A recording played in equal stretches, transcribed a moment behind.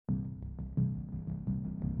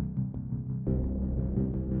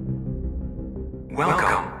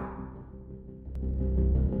Welcome.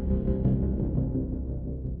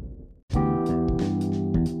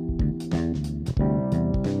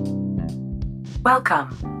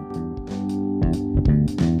 Welcome.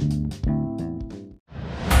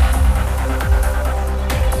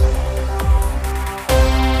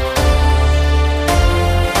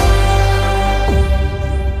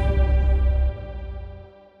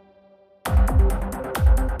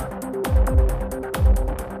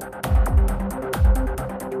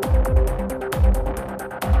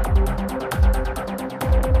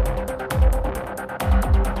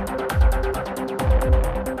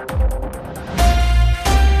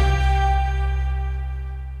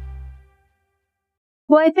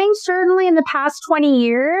 Well, I think certainly in the past 20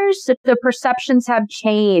 years, the perceptions have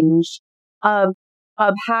changed of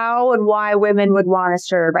how and why women would want to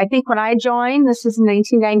serve. I think when I joined, this was in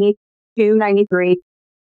 1992, 93,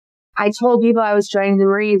 I told people I was joining the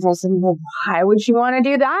Marines. I said, well, why would you want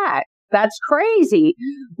to do that? That's crazy.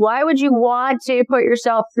 Why would you want to put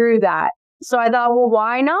yourself through that? So I thought, well,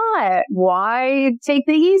 why not? Why take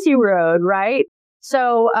the easy road, right?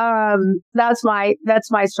 So that's my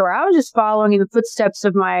story. I was just following in the footsteps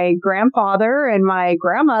of my grandfather and my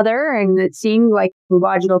grandmother, and it seemed like the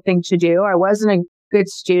logical thing to do. I wasn't a good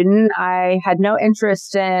student. I had no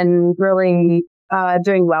interest in really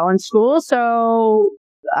doing well in school. So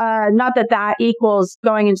not that equals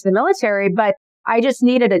going into the military, but I just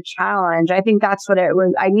needed a challenge. I think that's what it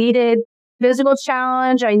was. I needed physical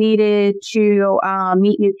challenge. I needed to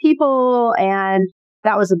meet new people, and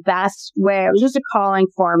that was the best way. It was just a calling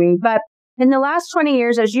for me. But in the last 20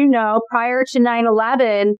 years, as you know, prior to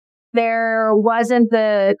 9/11, there wasn't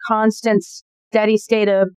the constant steady state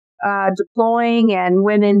of deploying and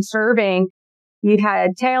women serving. You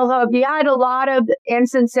had you had a lot of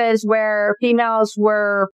instances where females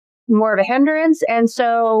were more of a hindrance. And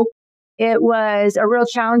so it was a real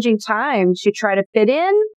challenging time to try to fit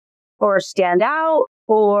in or stand out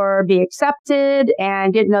or be accepted,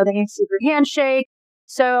 and didn't know the secret handshake.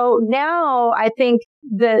 So now I think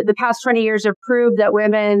the past 20 years have proved that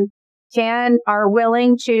women are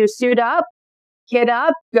willing to suit up, get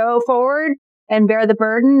up, go forward and bear the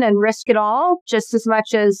burden and risk it all just as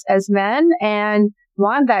much as men, and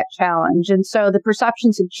want that challenge. And so the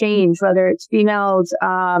perceptions have changed, whether it's females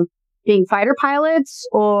being fighter pilots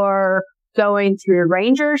or going through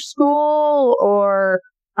ranger school or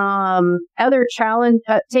other challenge,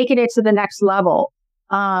 taking it to the next level.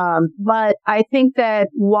 But I think that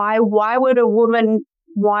why would a woman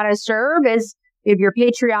want to serve is if you're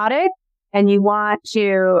patriotic and you want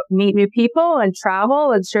to meet new people and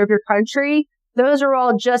travel and serve your country. Those are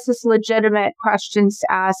all just as legitimate questions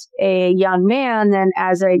to ask a young man than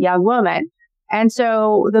as a young woman. And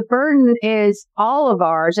so the burden is all of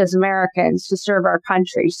ours as Americans to serve our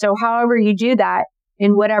country. So however you do that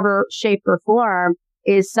in whatever shape or form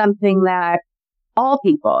is something that all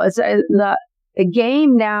people the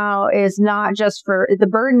game now is not just the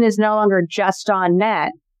burden is no longer just on men.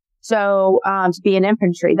 So, to be an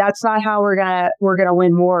infantry, that's not how we're going to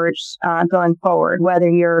win wars, going forward, whether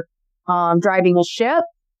you're, driving a ship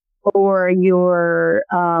or you're,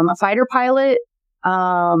 a fighter pilot.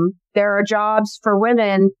 There are jobs for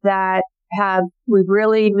women that we've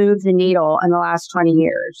really moved the needle in the last 20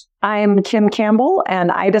 years. I'm Kim Campbell,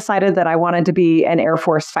 and I decided that I wanted to be an Air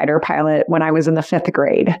Force fighter pilot when I was in the 5th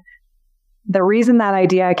grade. The reason that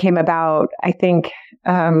idea came about, I think,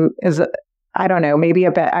 is, I don't know, maybe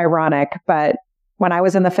a bit ironic, but when I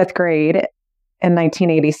was in the 5th grade in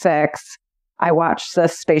 1986, I watched the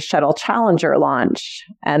Space Shuttle Challenger launch,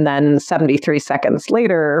 and then 73 seconds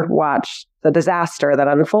later, watched the disaster that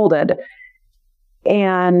unfolded.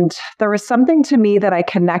 And there was something to me that I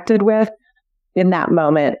connected with in that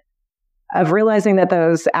moment of realizing that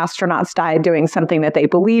those astronauts died doing something that they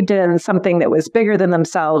believed in, something that was bigger than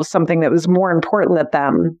themselves, something that was more important than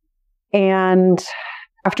them. And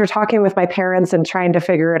after talking with my parents and trying to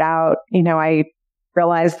figure it out, I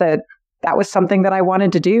realized that was something that I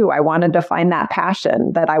wanted to do. I wanted to find that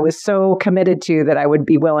passion that I was so committed to that I would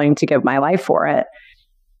be willing to give my life for it.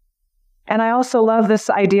 And I also love this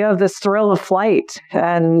idea of this thrill of flight.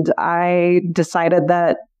 And I decided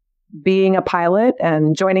that being a pilot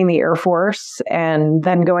and joining the Air Force and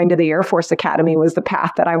then going to the Air Force Academy was the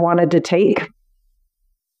path that I wanted to take.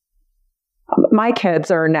 My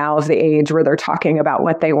kids are now of the age where they're talking about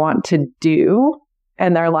what they want to do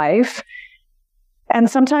in their life. And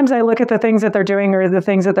sometimes I look at the things that they're doing or the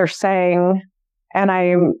things that they're saying,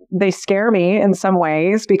 and they scare me in some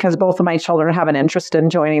ways because both of my children have an interest in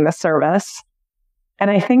joining the service. And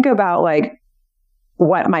I think about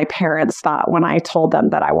what my parents thought when I told them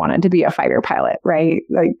that I wanted to be a fighter pilot, right?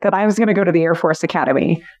 Like that I was going to go to the Air Force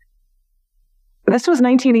Academy. This was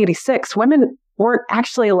 1986. Women weren't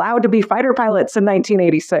actually allowed to be fighter pilots in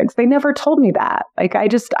 1986. They never told me that. Like I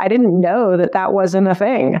didn't know that that wasn't a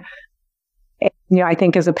thing. And, I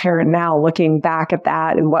think as a parent now, looking back at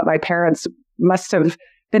that and what my parents must have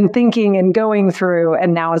been thinking and going through,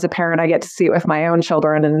 and now as a parent, I get to see it with my own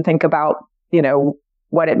children and think about,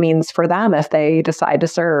 what it means for them if they decide to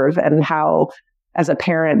serve, and how, as a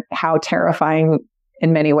parent, how terrifying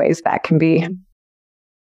in many ways that can be.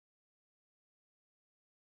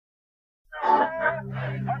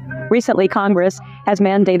 Recently, Congress has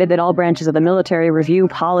mandated that all branches of the military review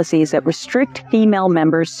policies that restrict female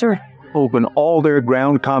members open all their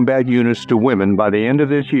ground combat units to women by the end of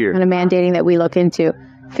this year. And mandating that we look into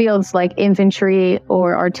fields like infantry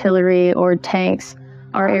or artillery or tanks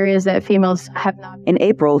are areas that females have not. In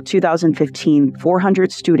April 2015,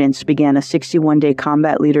 400 students began a 61-day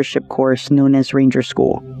combat leadership course known as Ranger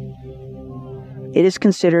School. It is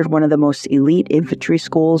considered one of the most elite infantry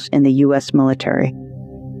schools in the U.S. military.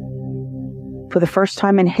 For the first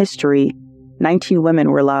time in history, 19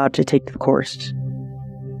 women were allowed to take the course.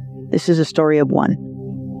 This is a story of one.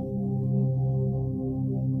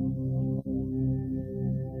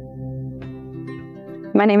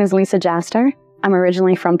 My name is Lisa Jaster. I'm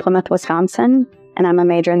originally from Plymouth, Wisconsin, and I'm a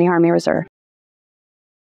major in the Army Reserve.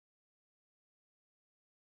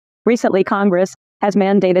 Recently, Congress has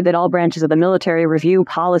mandated that all branches of the military review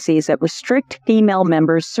policies that restrict female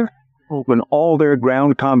members open all their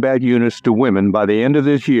ground combat units to women by the end of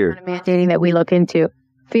this year. Mandating that we look into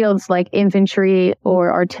fields like infantry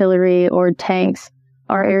or artillery or tanks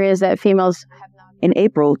are areas that females have not. In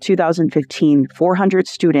April 2015, 400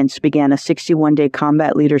 students began a 61-day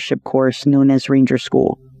combat leadership course known as Ranger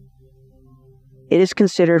School. It is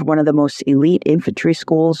considered one of the most elite infantry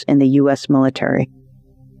schools in the U.S. military.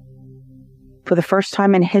 For the first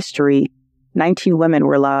time in history, 19 women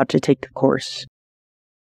were allowed to take the course.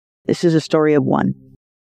 This is a story of one.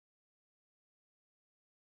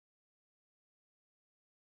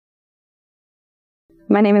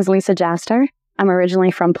 My name is Lisa Jaster. I'm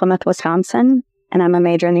originally from Plymouth, Wisconsin, and I'm a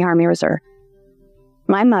major in the Army Reserve.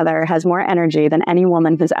 My mother has more energy than any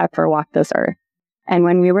woman who's ever walked this earth. And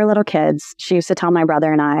when we were little kids, she used to tell my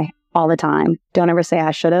brother and I all the time, don't ever say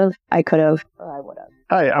I should have, I could have, or I would have.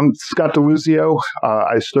 Hi, I'm Scott DeLuzio.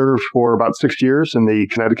 I served for about 6 years in the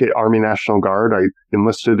Connecticut Army National Guard. I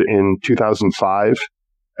enlisted in 2005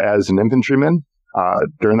 as an infantryman.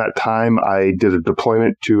 During that time, I did a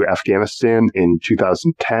deployment to Afghanistan in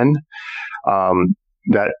 2010.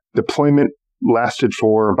 That deployment lasted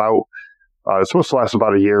for about, it's supposed to last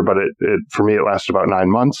about a year, but for me, it lasted about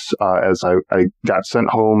 9 months as I got sent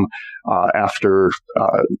home after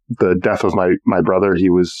the death of my brother. He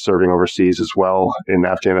was serving overseas as well in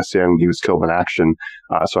Afghanistan. He was killed in action.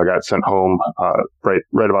 So I got sent home right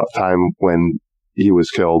about the time when he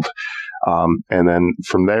was killed. And then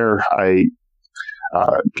from there, I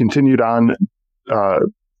continued on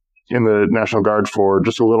in the National Guard for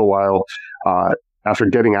just a little while. After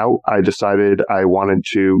getting out, I decided I wanted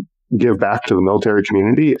to give back to the military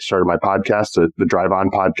community. I started my podcast, the Drive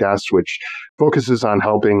On podcast, which focuses on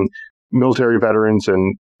helping military veterans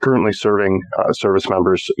and currently serving service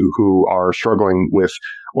members who are struggling with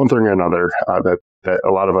one thing or another that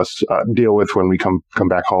a lot of us deal with when we come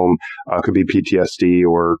back home. Could be PTSD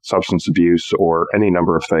or substance abuse or any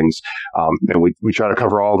number of things. And we try to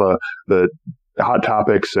cover all the hot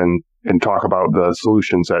topics and talk about the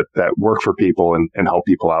solutions that work for people and help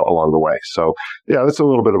people out along the way. So yeah, that's a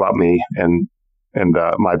little bit about me and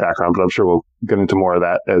my background, but I'm sure we'll get into more of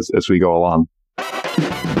that as we go along.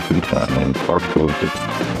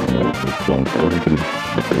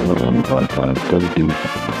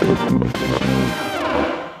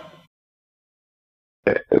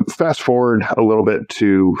 Fast forward a little bit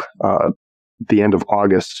to the end of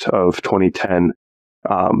August of 2010.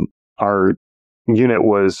 Our unit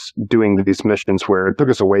was doing these missions where it took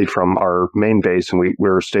us away from our main base and we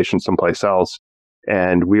were stationed someplace else.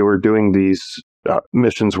 And we were doing these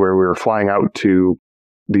missions where we were flying out to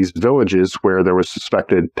these villages where there was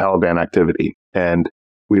suspected Taliban activity. And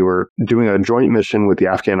we were doing a joint mission with the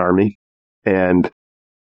Afghan army. And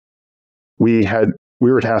we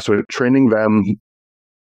were tasked with training them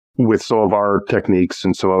with some of our techniques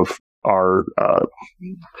and some of our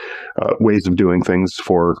ways of doing things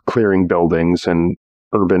for clearing buildings and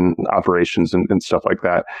urban operations and stuff like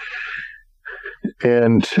that.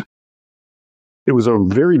 And it was a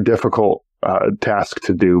very difficult task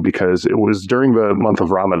to do because it was during the month of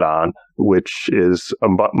Ramadan, which is a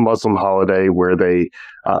Muslim holiday where they,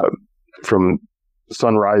 from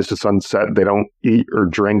sunrise to sunset. They don't eat or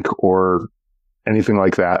drink or anything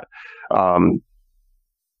like that. And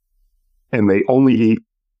they only eat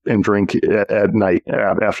and drink at night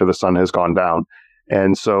after the sun has gone down.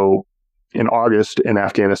 And so in August in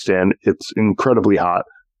Afghanistan, it's incredibly hot.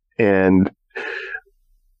 And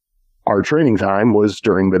our training time was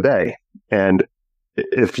during the day. And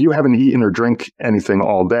if you haven't eaten or drink anything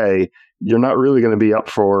all day, you're not really going to be up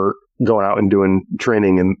for going out and doing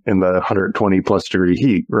training in the 120 plus degree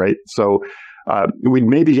heat, right? So we'd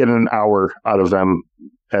maybe get an hour out of them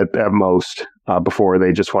at most before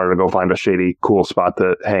they just wanted to go find a shady, cool spot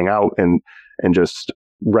to hang out and just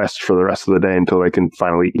rest for the rest of the day until they can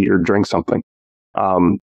finally eat or drink something.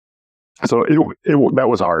 So that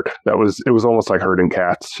was hard. It was almost like herding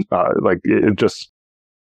cats. It just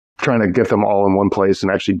trying to get them all in one place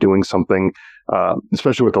and actually doing something,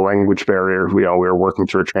 especially with the language barrier. We were working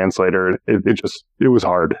through a translator. It was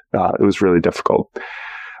hard. It was really difficult.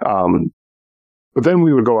 But then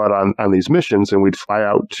we would go out on these missions and we'd fly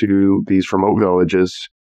out to these remote villages,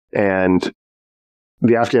 and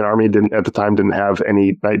the Afghan army at the time didn't have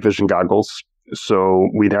any night vision goggles. So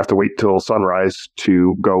we'd have to wait till sunrise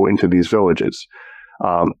to go into these villages.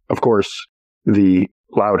 Of course, the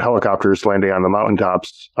loud helicopters landing on the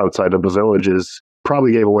mountaintops outside of the villages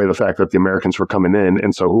probably gave away the fact that the Americans were coming in.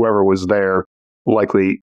 And so whoever was there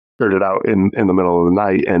likely cleared it out in the middle of the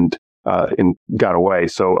night and got away.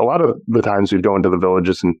 So a lot of the times we'd go into the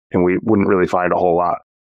villages and we wouldn't really find a whole lot.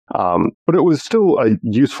 But it was still a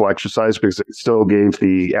useful exercise because it still gave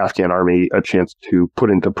the Afghan army a chance to put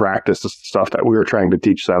into practice the stuff that we were trying to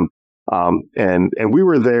teach them. And we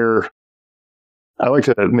were there. I like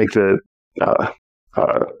to make the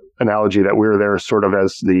analogy that we were there sort of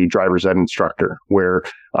as the driver's ed instructor, where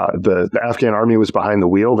the Afghan army was behind the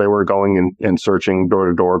wheel. They were going and searching door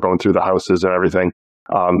to door, going through the houses and everything.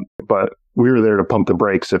 But we were there to pump the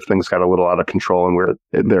brakes if things got a little out of control, and we were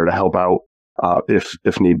there to help out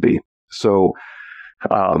if need be. So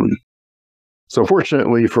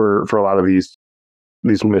fortunately for a lot of these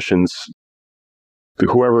missions,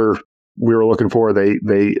 whoever we were looking for,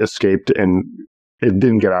 they escaped and it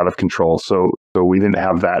didn't get out of control. So we didn't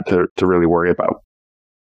have that to really worry about.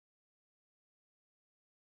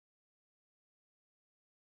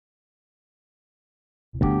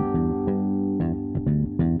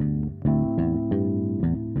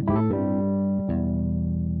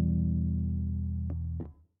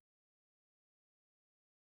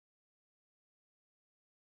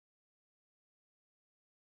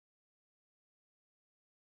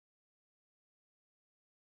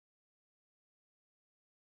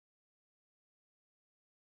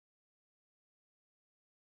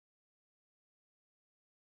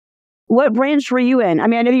 What branch were you in? I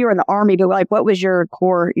mean, I know you were in the Army, but what was your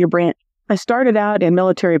branch? I started out in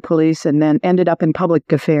military police and then ended up in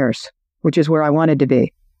public affairs, which is where I wanted to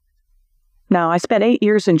be. Now, I spent 8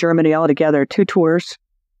 years in Germany altogether, 2 tours.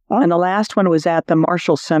 And the last one was at the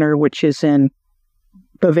Marshall Center, which is in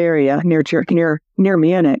Bavaria, near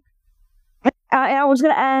Munich. I was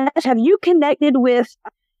going to ask, have you connected with,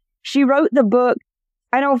 she wrote the book,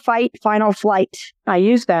 Final Fight, Final Flight. I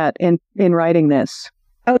used that in writing this.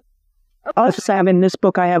 In this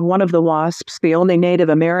book, I have one of the WASPs, the only Native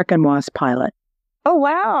American WASP pilot. Oh,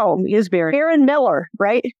 wow. He is very... Aaron Miller,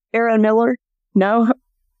 right? Aaron Miller? No,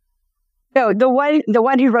 the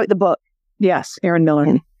one who wrote the book. Yes, Aaron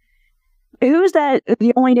Miller. Who's that,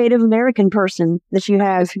 the only Native American person that you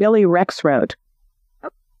have? Billy Rexroad.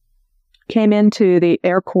 Came into the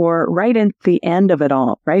Air Corps right at the end of it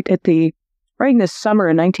all, right in the summer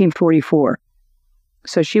in 1944.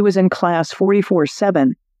 So she was in class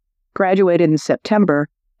 44-7, graduated in September,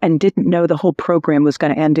 and didn't know the whole program was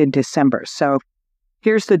going to end in December. So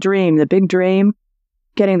here's the dream, the big dream,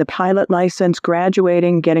 getting the pilot license,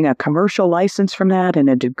 graduating, getting a commercial license from that and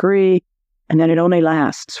a degree, and then it only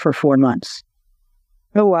lasts for 4 months.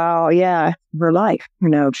 Oh, wow, yeah. Her life,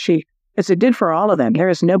 as it did for all of them. There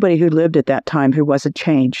is nobody who lived at that time who wasn't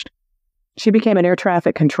changed. She became an air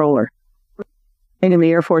traffic controller in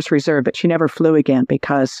the Air Force Reserve, but she never flew again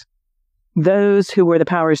because those who were the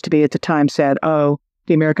powers to be at the time said, oh,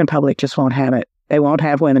 the American public just won't have it. They won't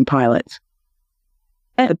have women pilots.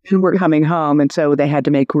 And who were coming home, and so they had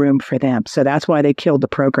to make room for them. So that's why they killed the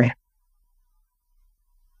program.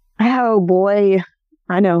 Oh, boy.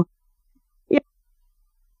 I know. Yeah.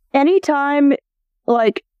 Anytime,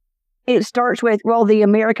 it starts with, well, the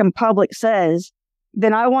American public says,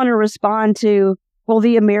 then I want to respond to, well,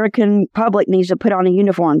 the American public needs to put on a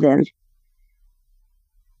uniform then.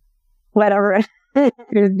 Whatever.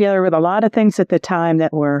 There were a lot of things at the time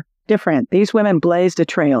that were different. These women blazed a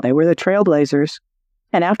trail. They were the trailblazers.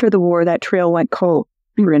 And after the war, that trail went cold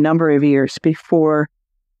for a number of years before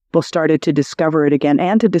people started to discover it again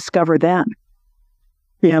and to discover them.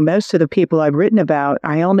 Most of the people I've written about,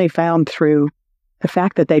 I only found through the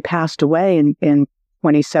fact that they passed away in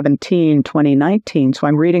 2017, 2019. So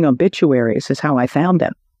I'm reading obituaries is how I found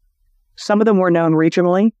them. Some of them were known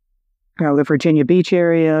regionally, the Virginia Beach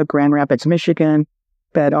area, Grand Rapids, Michigan,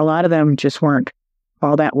 but a lot of them just weren't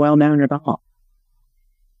all that well known at all.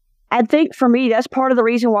 I think for me, that's part of the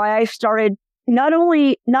reason why I started, not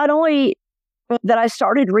only that I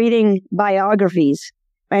started reading biographies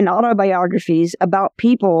and autobiographies about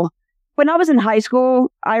people. When I was in high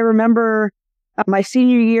school, I remember my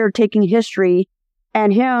senior year taking history,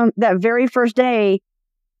 and him, that very first day,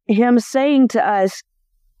 him saying to us,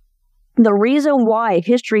 the reason why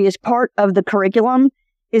history is part of the curriculum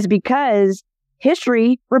is because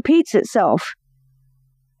history repeats itself.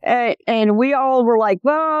 And we all were like,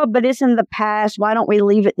 well, but it's in the past. Why don't we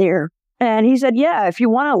leave it there? And he said, yeah, if you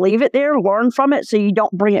want to leave it there, learn from it so you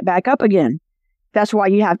don't bring it back up again. That's why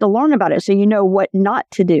you have to learn about it so you know what not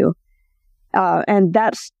to do. And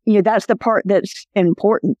that's the part that's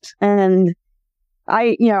important. And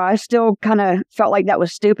I still kind of felt like that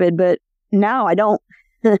was stupid, but now I don't,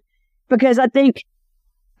 because I think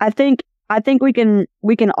we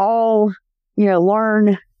can all,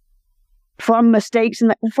 learn from mistakes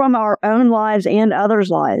and from our own lives and others'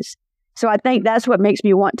 lives. So I think that's what makes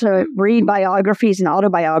me want to read biographies and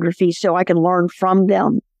autobiographies so I can learn from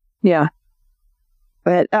them. Yeah.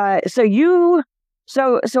 But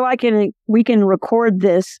we can record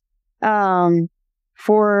this to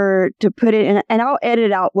put it in, and I'll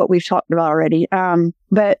edit out what we've talked about already.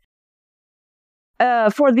 But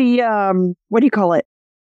for the what do you call it?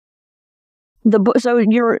 The book. So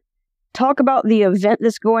you're talk about the event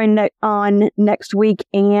that's going on next week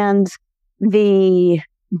and the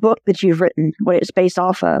book that you've written, what it's based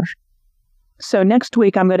off of. So next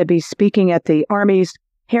week I'm going to be speaking at the Army's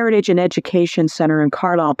Heritage and Education Center in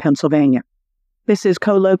Carlisle, Pennsylvania. This is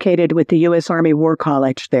co-located with the U.S. Army War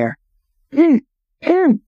College there. I'm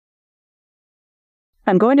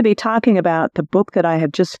going to be talking about the book that I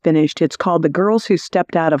have just finished. It's called The Girls Who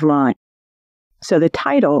Stepped Out of Line. So the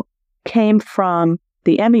title came from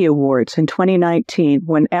the Emmy Awards in 2019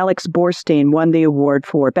 when Alex Borstein won the award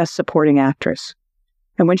for Best Supporting Actress.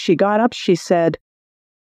 And when she got up, she said,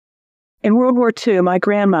 in World War II, my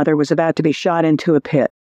grandmother was about to be shot into a pit.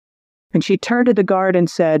 And she turned to the guard and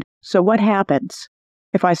said, so what happens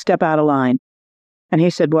if I step out of line? And he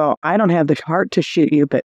said, well, I don't have the heart to shoot you,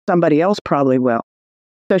 but somebody else probably will.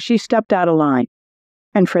 So she stepped out of line.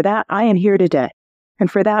 And for that, I am here today. And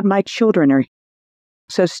for that, my children are here.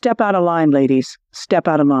 So step out of line, ladies. Step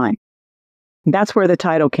out of line. And that's where the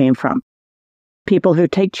title came from. People who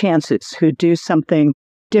take chances, who do something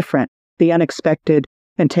different, the unexpected,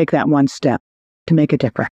 and take that one step to make a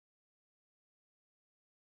difference.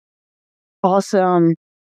 Awesome.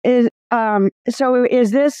 Is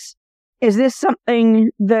this something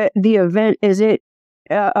that the event, is it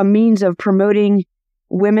a means of promoting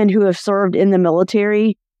women who have served in the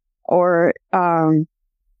military or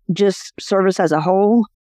just service as a whole?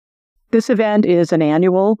 This event is an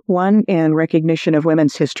annual one in recognition of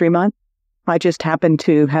Women's History Month. I just happen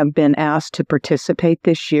to have been asked to participate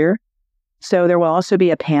this year. So there will also be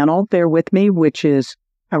a panel there with me, which is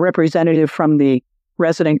a representative from the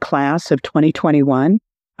resident class of 2021,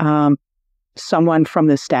 someone from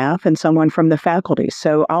the staff and someone from the faculty.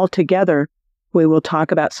 So all together, we will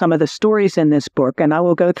talk about some of the stories in this book, and I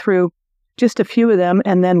will go through just a few of them,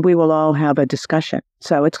 and then we will all have a discussion.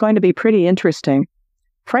 So it's going to be pretty interesting.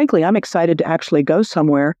 Frankly, I'm excited to actually go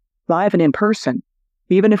somewhere live and in person,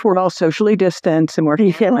 even if we're all socially distanced and we're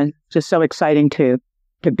feeling just so exciting to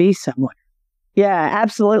be somewhere. Yeah,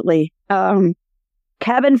 absolutely.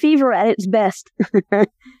 Cabin fever at its best.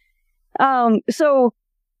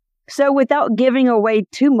 So without giving away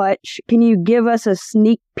too much, can you give us a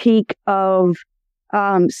sneak peek of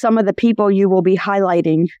some of the people you will be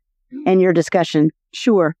highlighting in your discussion?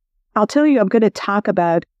 Sure. I'll tell you, I'm going to talk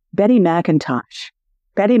about Betty McIntosh.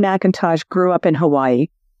 Betty McIntosh grew up in Hawaii,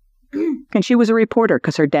 and she was a reporter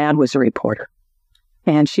because her dad was a reporter.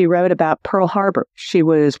 And she wrote about Pearl Harbor. She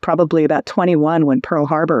was probably about 21 when Pearl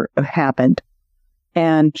Harbor happened,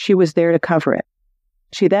 and she was there to cover it.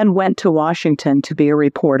 She then went to Washington to be a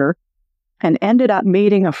reporter and ended up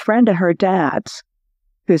meeting a friend of her dad's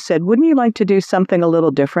who said, wouldn't you like to do something a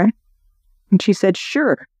little different? And she said,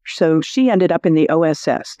 sure. So she ended up in the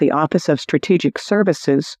OSS, the Office of Strategic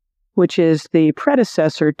Services, which is the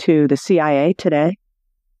predecessor to the CIA today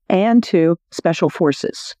and to Special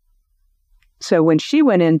Forces. So when she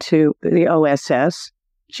went into the OSS,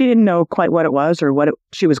 She didn't know quite what it was or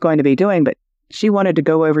she was going to be doing, but she wanted to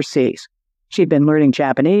go overseas. She'd been learning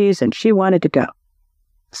Japanese and she wanted to go.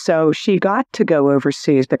 So she got to go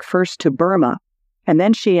overseas, but first to Burma. And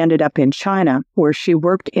then she ended up in China, where she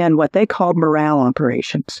worked in what they called morale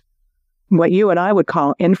operations, what you and I would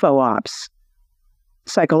call info ops,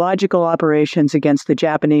 psychological operations against the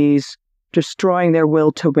Japanese, destroying their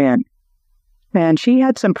will to win. And she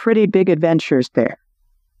had some pretty big adventures there.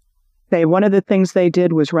 One of the things they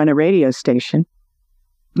did was run a radio station,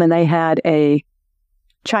 and they had a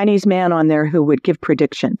Chinese man on there who would give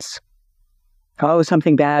predictions. Oh,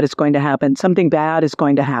 something bad is going to happen. Something bad is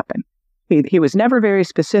going to happen. He was never very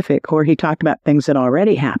specific, or he talked about things that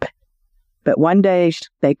already happened. But one day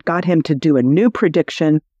they got him to do a new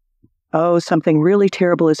prediction. Oh, something really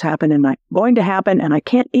terrible is going to happen, and I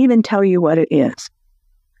can't even tell you what it is.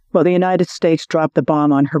 Well, the United States dropped the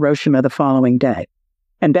bomb on Hiroshima the following day.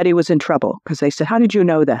 And Betty was in trouble because they said, how did you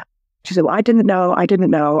know that? She said, well, I didn't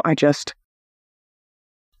know.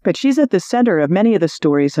 But she's at the center of many of the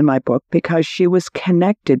stories in my book because she was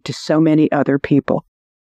connected to so many other people.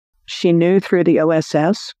 She knew through the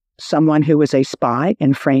OSS someone who was a spy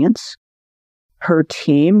in France. Her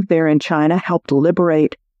team there in China helped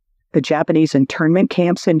liberate the Japanese internment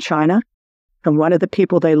camps in China. And one of the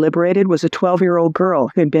people they liberated was a 12-year-old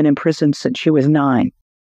girl who had been in prison since she was 9.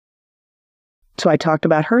 So I talked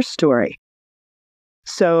about her story.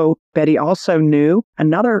 So Betty also knew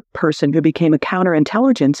another person who became a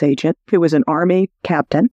counterintelligence agent who was an Army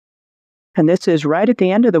captain. And this is right at the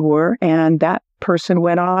end of the war. And that person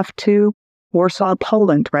went off to Warsaw,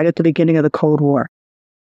 Poland, right at the beginning of the Cold War.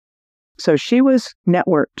 So she was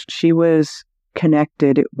networked. She was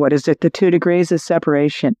connected. What is it? The 2 degrees of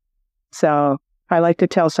separation. So I like to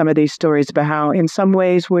tell some of these stories about how in some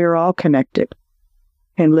ways we're all connected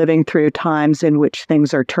and living through times in which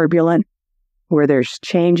things are turbulent, where there's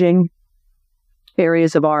changing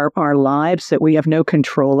areas of our lives that we have no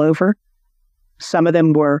control over. Some of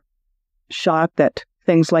them were shocked that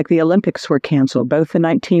things like the Olympics were canceled. Both the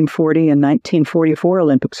 1940 and 1944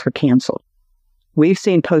 Olympics were canceled. We've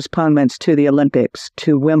seen postponements to the Olympics,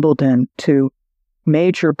 to Wimbledon, to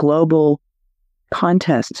major global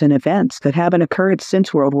contests and events that haven't occurred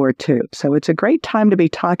since World War II. So it's a great time to be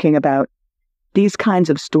talking about these kinds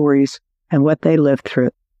of stories and what they lived through.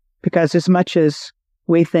 Because as much as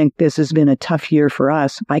we think this has been a tough year for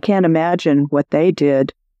us, I can't imagine what they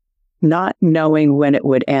did not knowing when it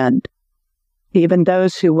would end. Even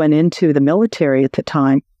those who went into the military at the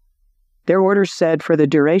time, their orders said for the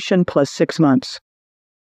duration plus 6 months.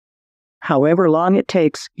 However long it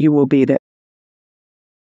takes, you will be there.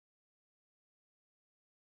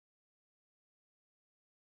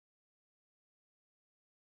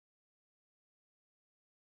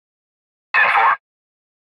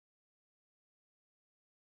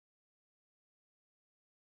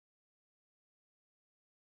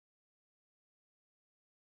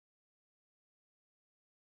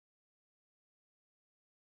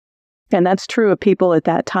 And that's true of people at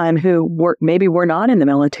that time who maybe were not in the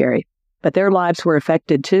military, but their lives were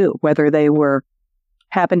affected too, whether they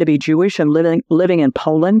happened to be Jewish and living in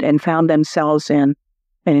Poland and found themselves in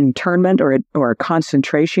an internment or a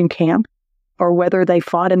concentration camp, or whether they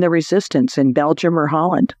fought in the resistance in Belgium or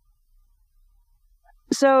Holland.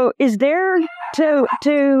 So is there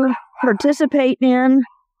to participate in,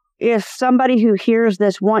 if somebody who hears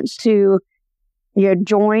this wants to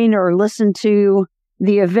join or listen to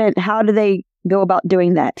the event, how do they go about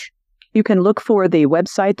doing that? You can look for the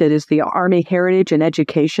website that is the Army Heritage and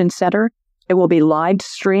Education Center. It will be live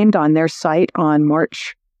streamed on their site on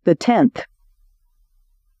March the 10th.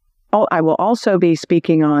 I will also be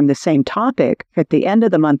speaking on the same topic at the end of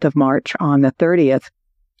the month of March on the 30th,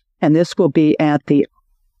 and this will be at the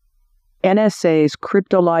NSA's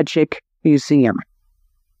Cryptologic Museum,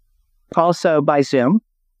 also by Zoom.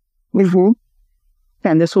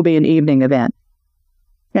 And this will be an evening event.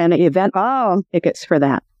 And tickets for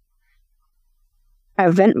that.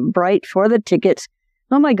 Eventbrite for the tickets.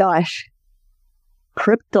 Oh my gosh.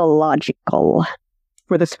 Cryptological.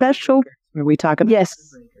 For the special, where we talk about...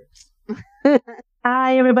 Yes.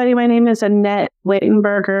 Hi, everybody. My name is Annette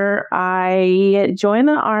Wittenberger. I joined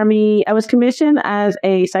the Army. I was commissioned as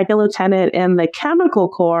a second lieutenant in the Chemical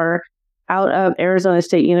Corps out of Arizona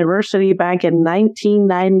State University back in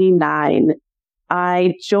 1999.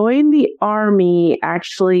 I joined the Army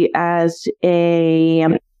actually out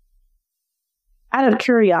of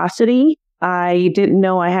curiosity. I didn't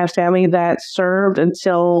know I had family that served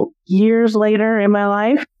until years later in my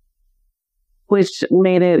life. which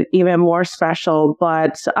made it even more special.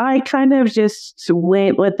 But I kind of just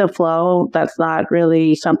went with the flow. That's not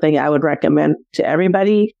really something I would recommend to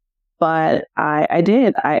everybody, but I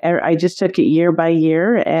did. I just took it year by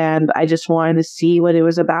year, and I just wanted to see what it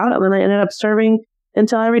was about. And then I ended up serving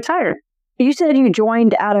until I retired. You said you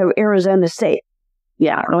joined out of Arizona State.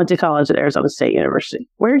 Yeah, I went to college at Arizona State University.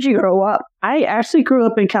 Where did you grow up? I actually grew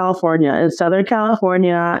up in California, in Southern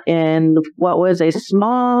California, in what was a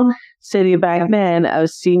small city back then of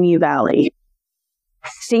Simi Valley.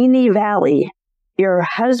 Simi Valley. Your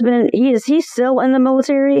husband, is he still in the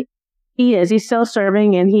military? He is. He's still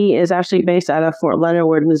serving, and he is actually based out of Fort Leonard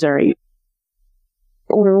Wood, Missouri.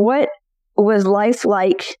 What was life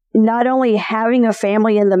like, not only having a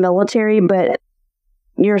family in the military, but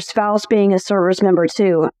your spouse being a service member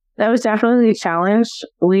too? That was definitely a challenge.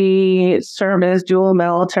 We served as dual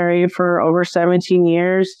military for over 17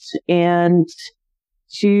 years, and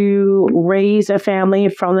to raise a family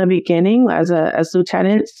from the beginning as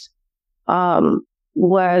lieutenants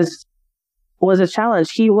was a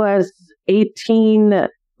challenge. He was 18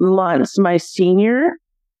 months my senior,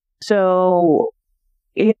 so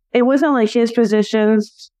it wasn't like his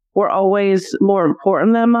positions were always more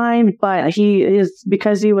important than mine, but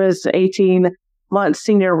because he was 18 months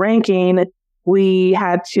senior ranking, we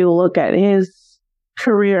had to look at his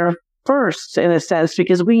career first, in a sense,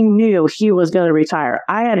 because we knew he was going to retire.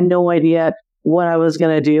 I had no idea what I was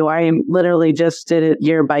going to do. I literally just did it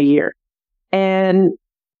year by year. And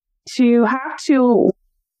to have to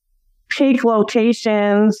pick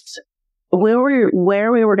locations where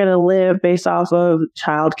we were going to live based off of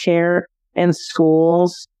childcare and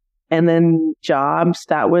schools and then jobs,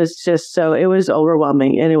 that was just it was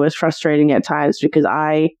overwhelming, and it was frustrating at times, because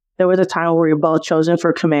there was a time where we were both chosen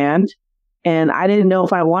for command, and I didn't know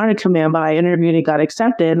if I wanted command, but I interviewed and got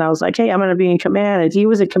accepted, and I was like, hey, I'm going to be in command, and he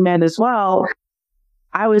was in command as well.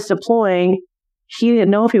 I was deploying. He didn't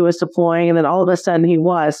know if he was deploying, and then all of a sudden he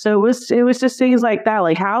was. So it was just things like that,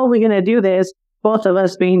 like, how are we going to do this, both of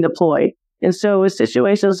us being deployed? And so it was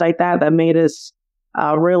situations like that made us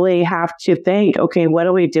really have to think, okay, what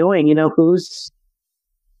are we doing? Whose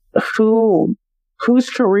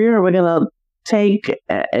career are we going to take,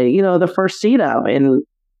 the first seat of? And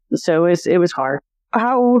so it was hard.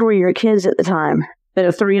 How old were your kids at the time? They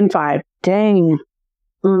were 3 and 5. Dang.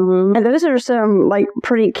 Mm-hmm. And those are some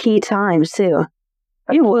pretty key times too.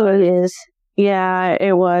 It was. Yeah,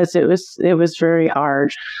 it was. It was very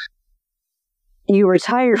hard. You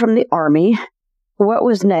retired from the Army. What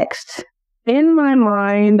was next? In my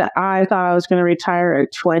mind, I thought I was going to retire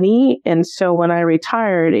at 20. And so when I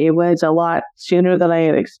retired, it was a lot sooner than I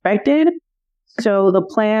had expected. So the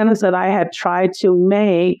plans that I had tried to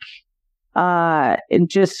make, it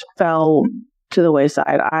just fell to the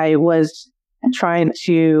wayside. I was trying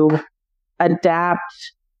to adapt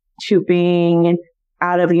to being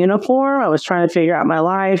out of uniform. I was trying to figure out my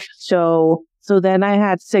life. So then I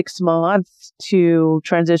had 6 months to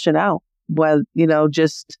transition out. Well,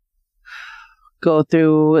 just go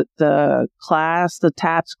through the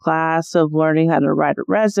TAPS class of learning how to write a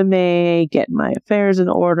resume, getting my affairs in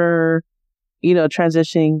order,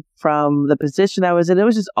 transitioning from the position I was in. It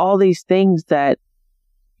was just all these things that,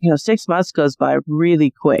 6 months goes by really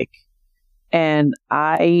quick. And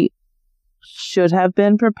I should have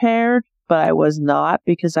been prepared, but I was not,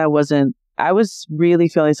 because I was really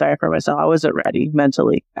feeling sorry for myself. I wasn't ready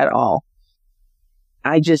mentally at all.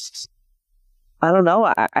 I don't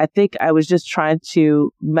know. I think I was just trying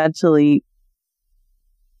to mentally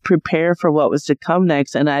prepare for what was to come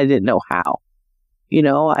next, and I didn't know how.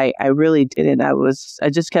 I really didn't. I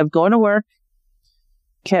just kept going to work,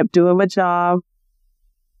 kept doing my job.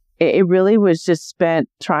 It really was just spent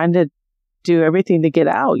trying to do everything to get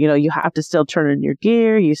out. You have to still turn in your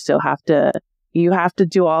gear. You have to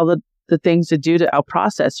do all the things to do to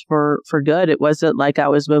process for good. It wasn't like I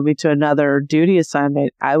was moving to another duty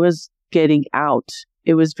assignment. I was getting out.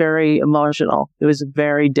 It was very emotional. It was a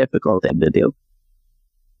very difficult thing to do.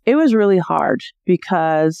 It was really hard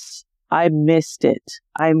because I missed it.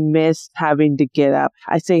 I missed having to get up.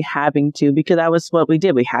 I say having to because that was what we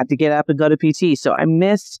did. We had to get up and go to PT. So I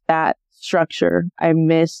missed that structure. I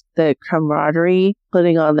missed the camaraderie,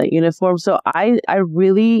 putting on the uniform. So I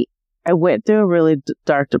went through a really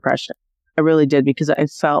dark depression. I really did, because I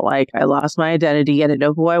felt like I lost my identity. I didn't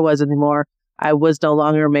know who I was anymore. I was no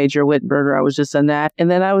longer Major Wittenberger. I was just in that.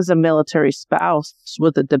 And then I was a military spouse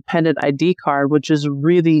with a dependent ID card, which is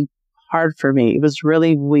really hard for me. It was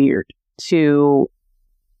really weird to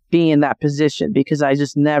be in that position because I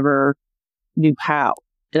just never knew how.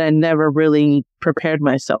 And I never really prepared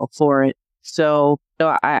myself for it. So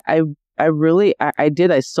I I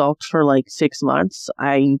did. I sulked for like 6 months.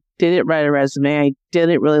 I didn't write a resume. I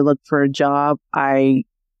didn't really look for a job. I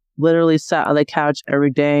literally sat on the couch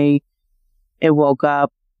every day and woke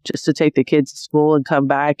up just to take the kids to school and come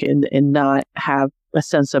back and not have a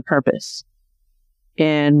sense of purpose.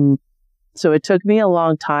 And so it took me a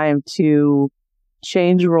long time to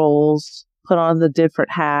change roles, put on the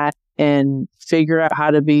different hat, and figure out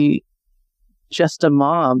how to be just a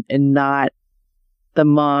mom and not the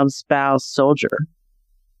mom, spouse, soldier.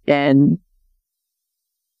 And,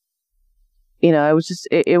 it was just,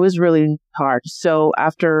 it was really hard. So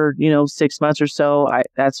after, 6 months or so,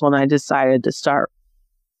 that's when I decided to start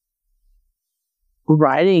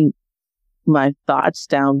writing my thoughts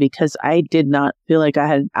down, because I did not feel like I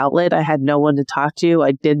had an outlet. I had no one to talk to.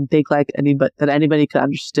 I didn't think like anybody could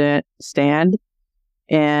understand.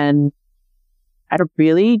 And I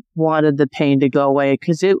really wanted the pain to go away,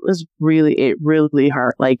 because it really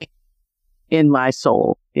hurt. Like in my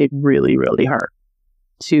soul, it really, really hurt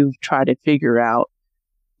to try to figure out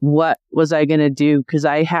what was I going to do, because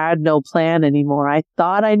I had no plan anymore. I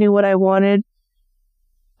thought I knew what I wanted,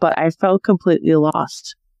 but I felt completely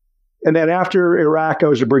lost. And then after Iraq, I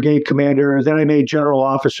was a brigade commander, and then I made general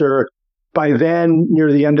officer. By then,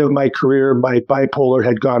 near the end of my career, my bipolar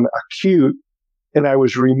had gone acute, and I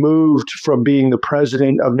was removed from being the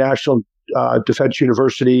president of National Defense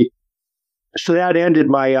University. So that ended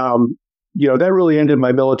my, that really ended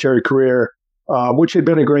my military career, which had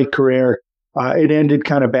been a great career. It ended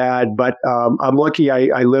kind of bad, but I'm lucky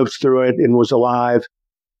I lived through it and was alive.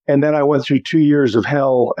 And then I went through 2 years of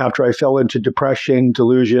hell after I fell into depression,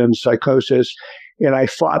 delusion, psychosis, and I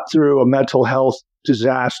fought through a mental health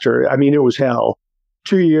disaster. I mean, it was hell.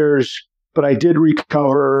 2 years, but I did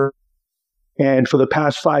recover. And for the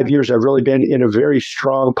past 5 years, I've really been in a very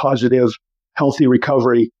strong, positive, healthy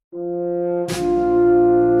recovery.